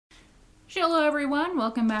Hello everyone,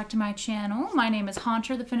 welcome back to my channel. My name is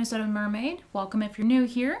Haunter, the FinnesotaMermaid. Welcome if you're new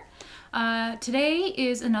here. Today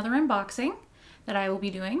is another unboxing that I will be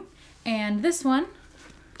doing, and this one,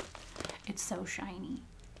 it's so shiny.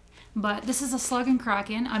 But this is a Slug and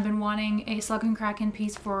Kraken. I've been wanting a Slug and Kraken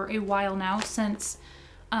piece for a while now since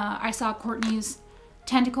I saw Courtney's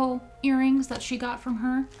tentacle earrings that she got from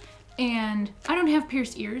her, and I don't have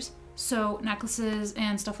pierced ears, so necklaces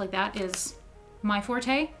and stuff like that is my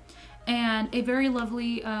forte. And a very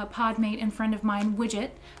lovely podmate and friend of mine, Widget,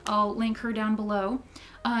 I'll link her down below,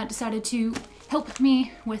 decided to help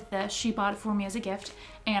me with this. She bought it for me as a gift,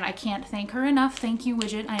 and I can't thank her enough. Thank you,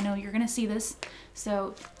 Widget. I know you're gonna see this,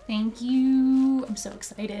 so thank you. I'm so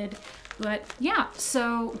excited. But yeah,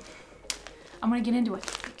 so I'm gonna get into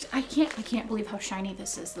it. I can't believe how shiny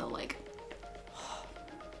this is though, like,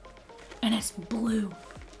 and it's blue.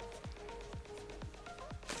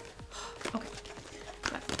 Okay.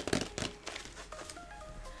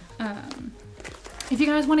 If you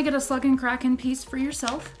guys want to get a Slug and Kraken piece for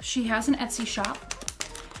yourself, she has an Etsy shop,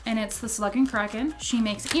 and it's the Slug and Kraken. She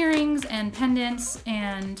makes earrings and pendants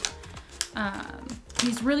and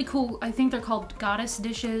these really cool, I think they're called goddess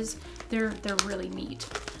dishes. They're really neat.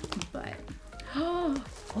 But oh,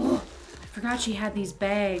 I forgot she had these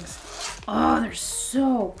bags. Oh, they're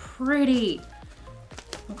so pretty.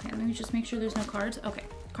 Okay, let me just make sure there's no cards. Okay,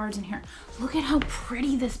 cards in here. Look at how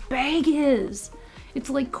pretty this bag is. It's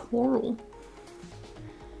like coral.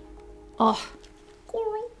 Oh,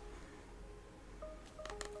 coral.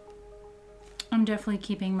 I'm definitely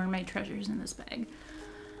keeping mermaid treasures in this bag.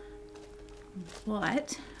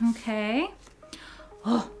 But, okay.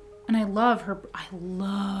 Oh, and I love her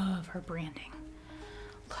branding.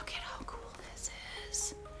 Look at how cool this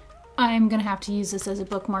is. I'm gonna have to use this as a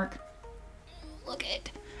bookmark. Look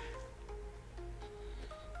at.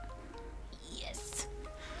 Yes.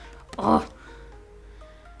 Oh.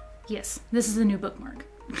 Yes, this is a new bookmark.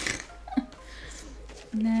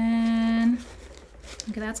 And then,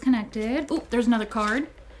 okay, that's connected. Oh, there's another card.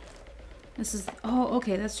 This is, oh,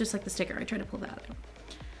 okay, that's just like the sticker. I tried to pull that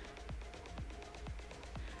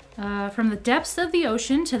out. From the depths of the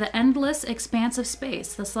ocean to the endless expanse of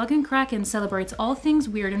space, the Slug and Kraken celebrates all things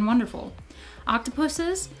weird and wonderful.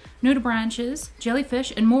 Octopuses, nudibranches,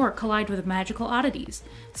 jellyfish, and more collide with magical oddities,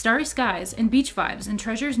 starry skies, and beach vibes, and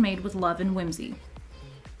treasures made with love and whimsy.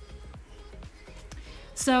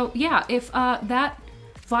 So yeah, if that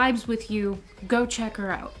vibes with you, go check her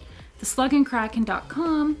out.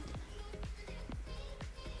 TheSlugandKraken.com.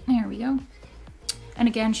 There we go. And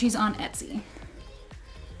again, she's on Etsy.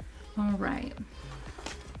 All right.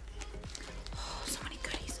 Oh, so many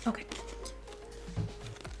goodies. Okay.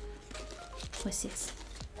 What's this?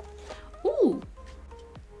 Ooh.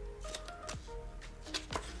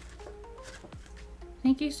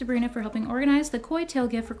 Thank you, Sabrina, for helping organize the koi tail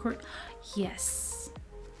gift for court. Yes.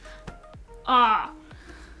 Ah.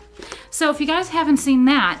 So if you guys haven't seen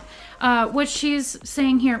that, what she's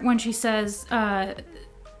saying here when she says,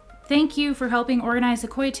 thank you for helping organize the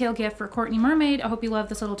koi tail gift for Courtney Mermaid. I hope you love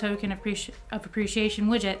this little token of appreciation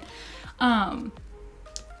widget.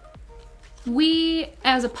 We,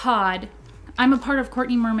 as a pod, I'm a part of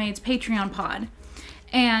Courtney Mermaid's Patreon pod,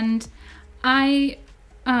 and I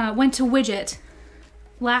went to Widget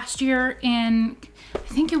last year in, I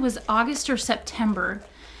think it was August or September,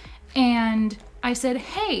 and I said,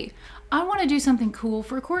 hey, I want to do something cool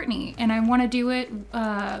for Courtney, and I want to do it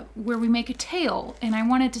where we make a tail, and I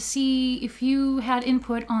wanted to see if you had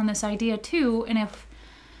input on this idea too, and if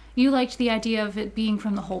you liked the idea of it being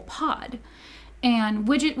from the whole pod. And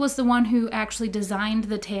Widget was the one who actually designed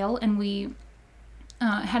the tail, and we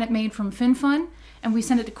had it made from FinFun, and we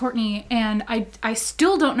sent it to Courtney, and I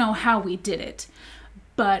still don't know how we did it,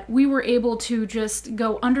 but we were able to just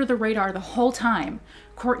go under the radar the whole time.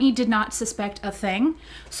 Courtney did not suspect a thing,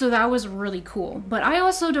 so that was really cool. But I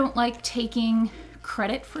also don't like taking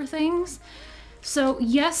credit for things. So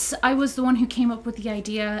yes, I was the one who came up with the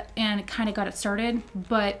idea and kind of got it started,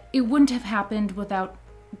 but it wouldn't have happened without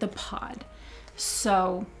the pod.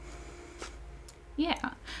 So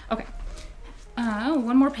yeah, okay.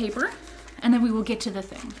 One more paper, and then we will get to the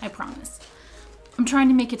thing, I promise. I'm trying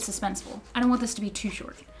to make it suspenseful. I don't want this to be too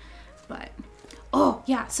short, but, oh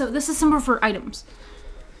yeah, so this is some of her items.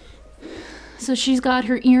 So she's got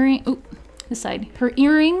her earring, oh, this side, her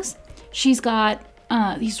earrings. She's got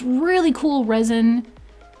these really cool resin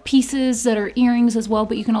pieces that are earrings as well,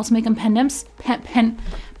 but you can also make them pendants,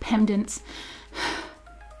 pendants,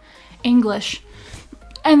 English.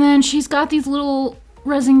 And then she's got these little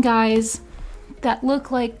resin guys that look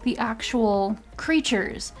like the actual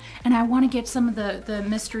creatures. And I want to get some of the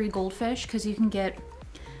mystery goldfish, because you can get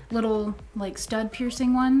little like stud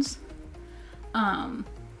piercing ones.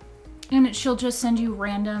 And she'll just send you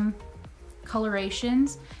random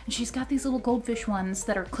colorations. And she's got these little goldfish ones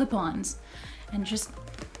that are clip-ons. And just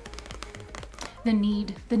the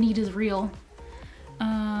need is real.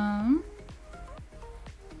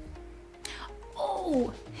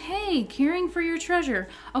 Oh, hey, caring for your treasure.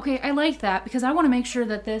 Okay, I like that because I want to make sure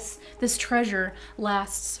that this treasure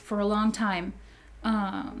lasts for a long time.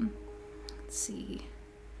 Let's see.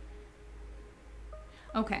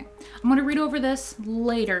 Okay, I'm going to read over this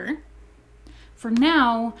later. For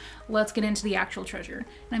now, let's get into the actual treasure.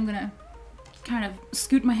 And I'm going to kind of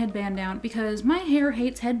scoot my headband down because my hair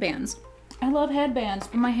hates headbands. I love headbands,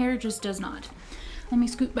 but my hair just does not. Let me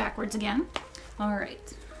scoot backwards again. All right.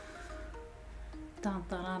 Dun,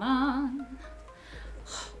 dun, dun, dun.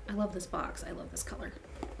 I love this box. I love this color.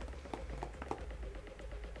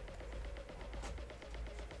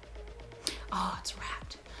 Oh, it's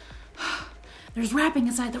wrapped. There's wrapping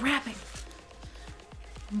inside the wrapping.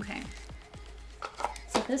 Okay.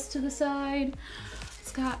 Set this to the side.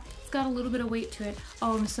 It's got a little bit of weight to it.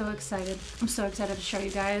 Oh, I'm so excited. I'm so excited to show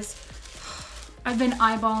you guys. I've been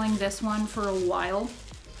eyeballing this one for a while,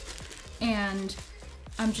 and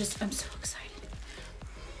I'm so excited.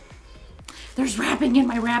 There's wrapping in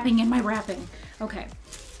my wrapping in my wrapping. Okay.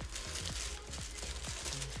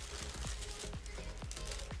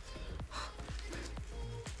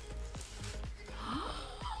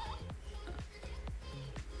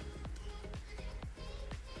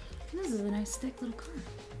 This is a nice thick little card.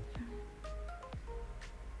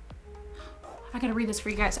 I gotta read this for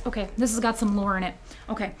you guys. Okay, this has got some lore in it.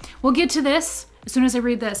 Okay, we'll get to this as soon as I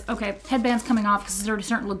read this. Okay, headband's coming off because it's already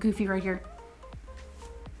starting to look goofy right here.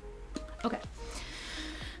 Okay.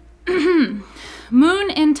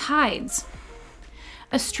 Moon and tides.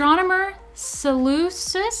 Astronomer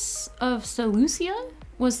Seleucus of Seleucia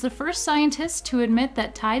was the first scientist to admit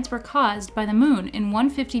that tides were caused by the moon in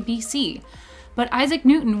 150 BC. But Isaac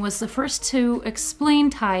Newton was the first to explain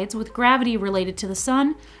tides with gravity related to the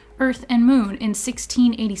sun, Earth, and moon in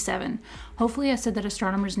 1687. Hopefully I said that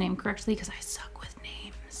astronomer's name correctly because I suck with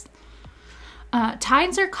names.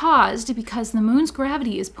 Tides are caused because the moon's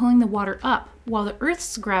gravity is pulling the water up, while the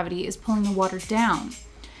Earth's gravity is pulling the water down.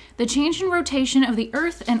 The change in rotation of the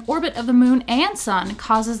Earth and orbit of the moon and sun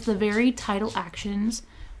causes the very tidal actions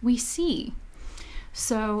we see.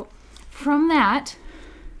 So from that,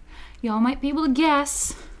 y'all might be able to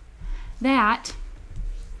guess that,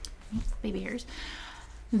 baby hairs,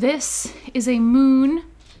 this is a moon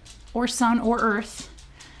or sun or Earth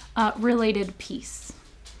related piece.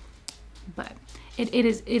 But it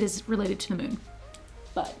is related to the moon.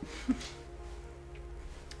 But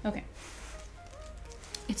okay.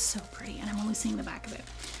 It's so pretty, and I'm only seeing the back of it.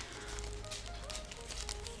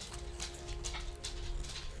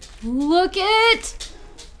 Look at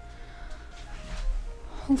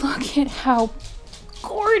how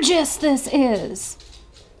gorgeous this is.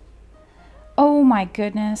 Oh my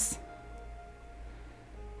goodness.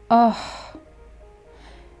 Oh.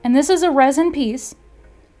 And this is a resin piece.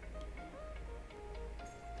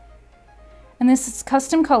 And this is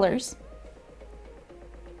custom colors.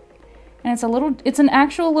 And it's an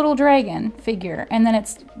actual little dragon figure. And then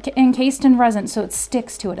it's encased in resin so it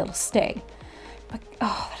sticks to it. It'll stay. But,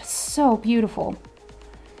 oh, that is so beautiful.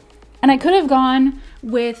 And I could have gone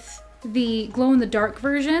with the glow-in-the-dark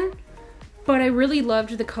version, but I really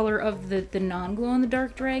loved the color of the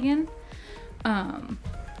non-glow-in-the-dark dragon.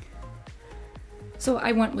 So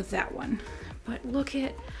I went with that one. But look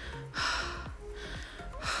at...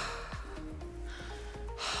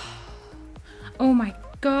 Oh my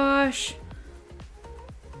gosh.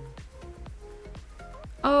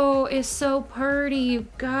 Oh, it's so pretty, you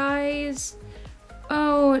guys.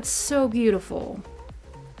 Oh, it's so beautiful.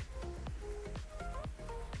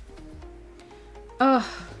 Ugh.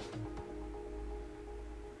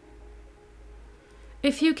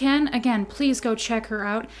 If you can, again, please go check her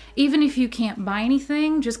out. Even if you can't buy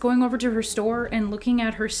anything, just going over to her store and looking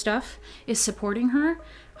at her stuff is supporting her.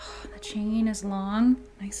 Oh, the chain is long,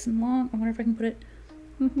 nice and long. I wonder if I can put it.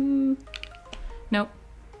 Nope.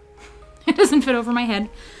 It doesn't fit over my head.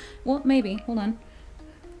 Well, maybe. Hold on.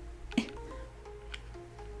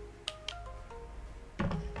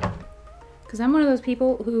 Because I'm one of those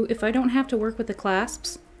people who, if I don't have to work with the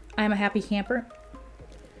clasps, I'm a happy camper.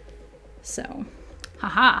 So,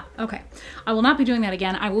 haha. Okay. I will not be doing that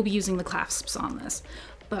again. I will be using the clasps on this.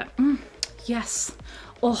 But, yes.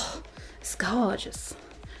 Oh, it's gorgeous.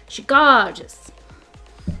 She's gorgeous.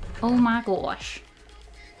 Oh my gosh.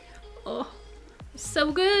 Oh,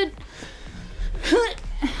 so good.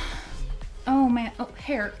 Oh man. Oh,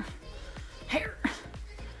 hair. Hair.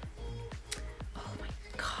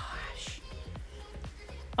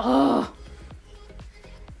 Oh,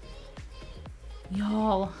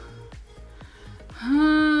 y'all.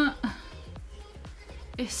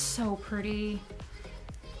 It's so pretty.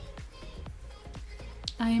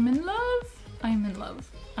 I am in love. I am in love.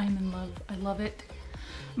 I am in love. I love it.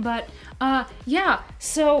 But yeah,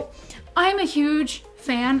 so I'm a huge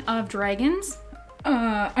fan of dragons.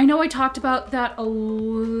 I know I talked about that a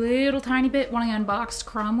little tiny bit when I unboxed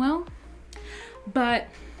Cromwell, but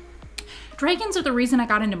dragons are the reason I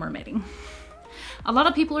got into mermaiding. A lot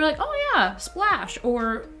of people are like, oh yeah, Splash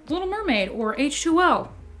or Little Mermaid or H2O.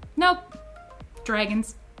 Nope,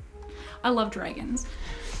 dragons. I love dragons.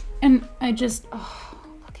 And I just, oh,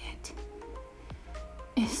 look at it.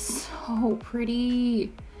 It's so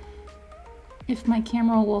pretty. If my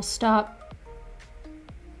camera will stop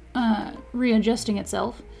readjusting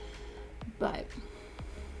itself, but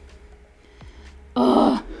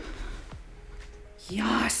oh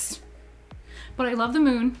yes. But I love the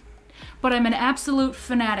moon. But I'm an absolute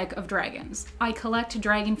fanatic of dragons. I collect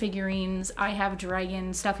dragon figurines. I have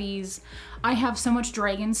dragon stuffies. I have so much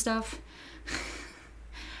dragon stuff.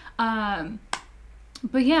 But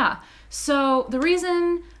yeah, so the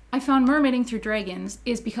reason I found mermaiding through dragons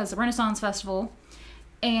is because the Renaissance Festival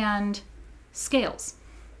and scales.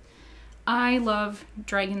 I love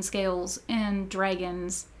dragon scales and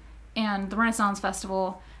dragons and the Renaissance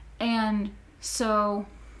Festival, and so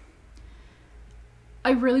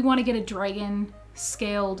I really want to get a dragon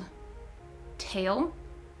scaled tail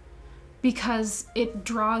because it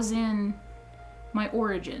draws in my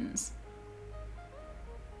origins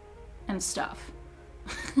and stuff.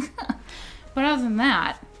 But other than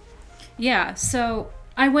that, yeah, so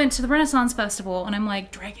I went to the Renaissance Festival and I'm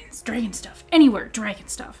like, dragons, dragon stuff, anywhere, dragon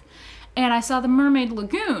stuff. And I saw the Mermaid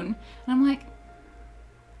Lagoon and I'm like,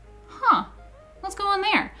 huh, let's go in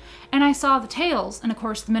there. And I saw the tails, and of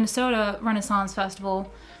course the Minnesota Renaissance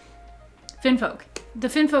Festival, Finfolk. The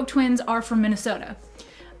Finfolk twins are from Minnesota.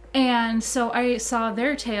 And so I saw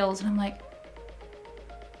their tails and I'm like,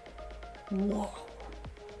 whoa.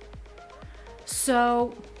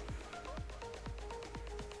 So,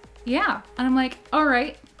 yeah, and I'm like, all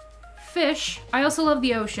right, fish. I also love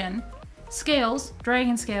the ocean. Scales,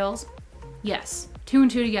 dragon scales, yes, 2 and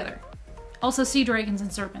 2 together. Also sea dragons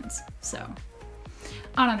and serpents, so.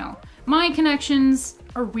 I don't know. My connections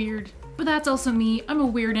are weird, but that's also me. I'm a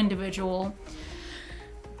weird individual.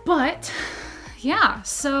 But, yeah,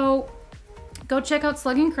 so go check out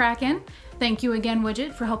Slug and Kraken. Thank you again,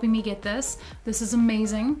 Widget, for helping me get this. This is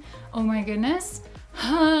amazing. Oh my goodness.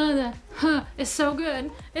 It's so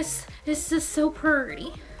good. It's just so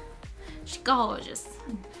pretty. She's gorgeous.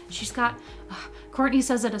 She's got, Courtney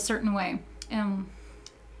says it a certain way.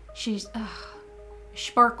 She's,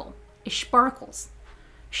 sparkle. It sparkles.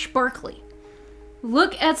 Sparkly.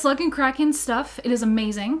 Look at Slug and Kraken stuff. It is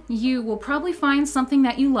amazing. You will probably find something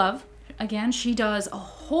that you love. Again, she does a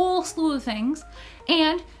whole slew of things,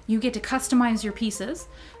 and you get to customize your pieces.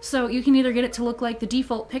 So you can either get it to look like the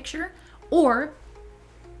default picture, or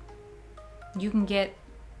you can get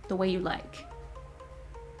the way you like.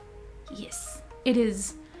 Yes, it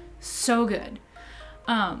is so good.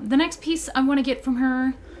 The next piece I want to get from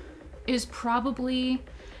her is probably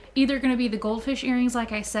either going to be the goldfish earrings,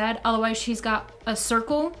 like I said. Otherwise, she's got a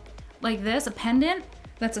circle like this, a pendant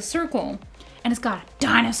that's a circle, and it's got a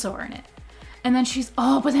dinosaur in it. And then she's,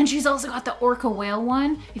 but then she's also got the orca whale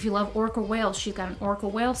one. If you love orca whales, she's got an orca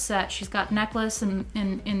whale set. She's got necklace and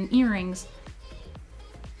earrings.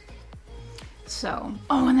 So,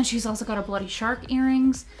 and then she's also got a bloody shark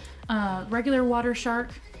earrings, regular water shark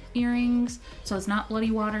earrings. So it's not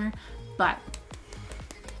bloody water, but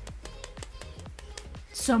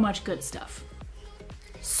so much good stuff.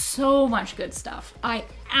 So much good stuff. I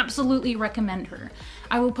absolutely recommend her.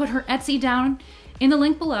 I will put her Etsy down in the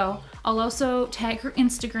link below. I'll also tag her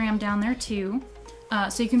Instagram down there too,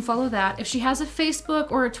 so you can follow that. If she has a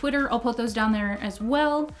Facebook or a Twitter, I'll put those down there as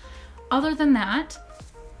well. Other than that,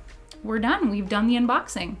 we're done. We've done the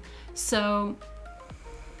unboxing. So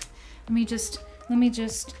let me just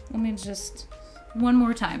one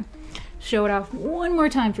more time. Show it off one more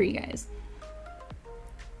time for you guys.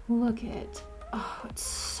 Look at, it's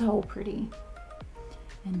so pretty.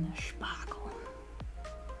 And the sparkle.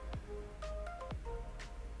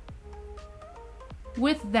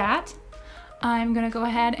 With that, I'm gonna go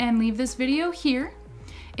ahead and leave this video here.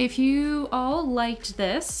 If you all liked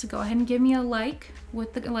this, go ahead and give me a like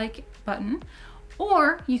with the like button,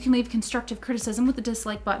 or you can leave constructive criticism with the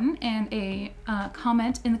dislike button and a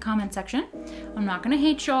comment in the comment section. I'm not gonna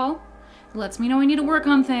hate y'all. It lets me know I need to work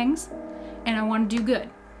on things, and I want to do good.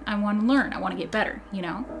 I want to learn. I want to get better, you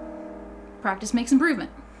know? Practice makes improvement.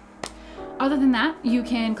 Other than that, you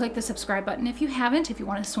can click the subscribe button if you haven't, if you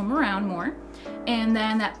want to swim around more. And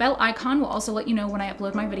then that bell icon will also let you know when I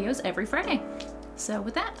upload my videos every Friday. So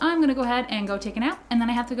with that, I'm gonna go ahead and go take a nap, and then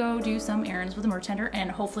I have to go do some errands with the Mertender and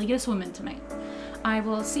hopefully get a swim in tonight. I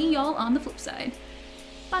will see y'all on the flip side.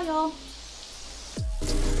 Bye y'all.